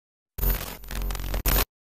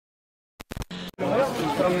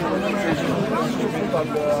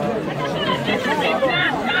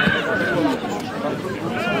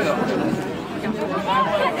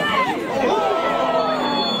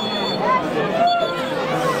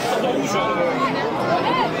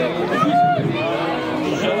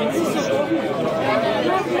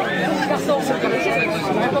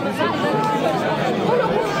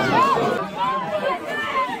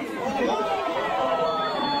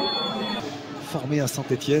Formé à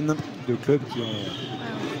Saint-Étienne, deux clubs qui ont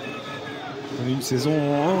une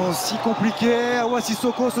saison si compliquée. Hawa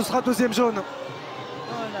Cissoko, ce sera deuxième jaune.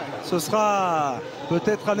 Ce sera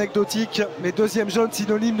peut-être anecdotique, mais deuxième jaune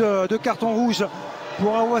synonyme de carton rouge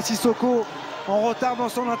pour Hawa Cissoko, en retard dans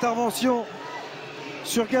son intervention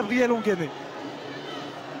sur Gabriel Onguené.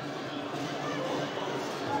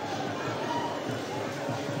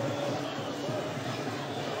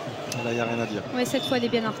 Là, il n'y a rien à dire. Oui, cette fois, elle est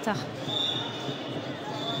bien en retard.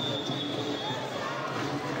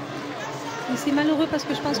 C'est malheureux parce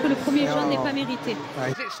que je pense que le premier jaune n'est pas mérité.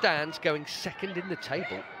 As it stands, going second in the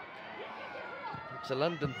table. It's a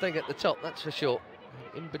London thing at the top, that's for sure.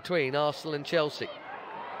 In between Arsenal and Chelsea.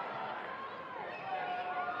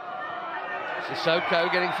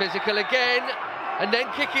 Cissoko getting physical again, and then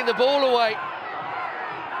kicking the ball away.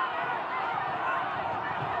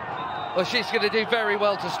 Well, she's going to do very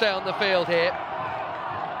well to stay on the field here.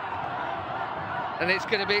 And it's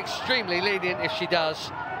going to be extremely lenient if she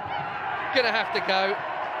does. Going to have to go,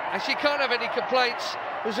 and she can't have any complaints.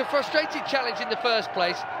 It was a frustrating challenge in the first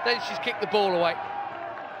place, then she's kicked the ball away.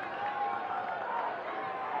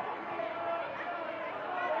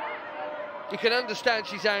 You can understand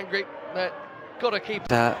she's angry, but got to keep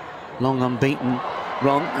long unbeaten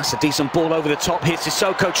run. That's a decent ball over the top here.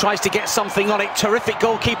 Cissoko tries to get something on it. Terrific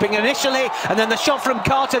goalkeeping initially, and then the shot from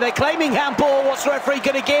Carter. They're claiming handball. What's the referee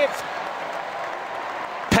going to give?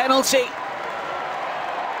 Penalty.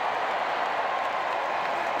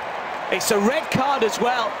 It's a red card as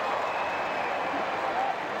well.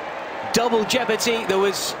 Double jeopardy. There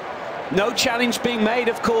was no challenge being made,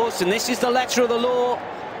 of course, and this is the letter of the law.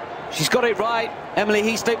 She's got it right, Emily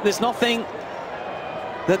Heaslip. There's nothing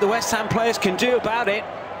that the West Ham players can do about it.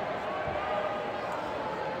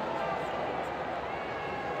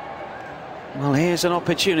 Well, here's an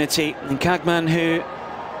opportunity, and Kagman, who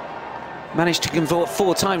managed to convert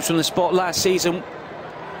 4 times from the spot last season,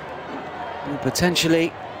 will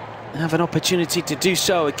potentially have an opportunity to do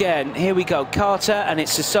so again. Here we go, Carter, and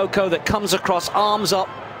it's Cissoko that comes across, arms up.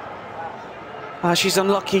 She's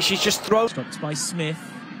unlucky, she's just thrown. Stopped by Smith.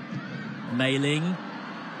 Mailing.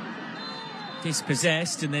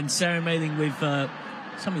 Dispossessed, and then Sarah Mailing with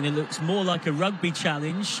something that looks more like a rugby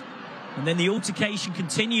challenge. And then the altercation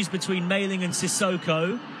continues between Mailing and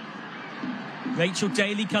Cissoko. Rachel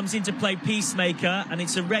Daly comes in to play peacemaker, and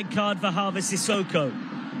it's a red card for Hawa Cissoko.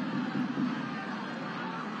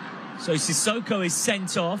 So Cissoko is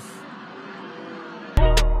sent off.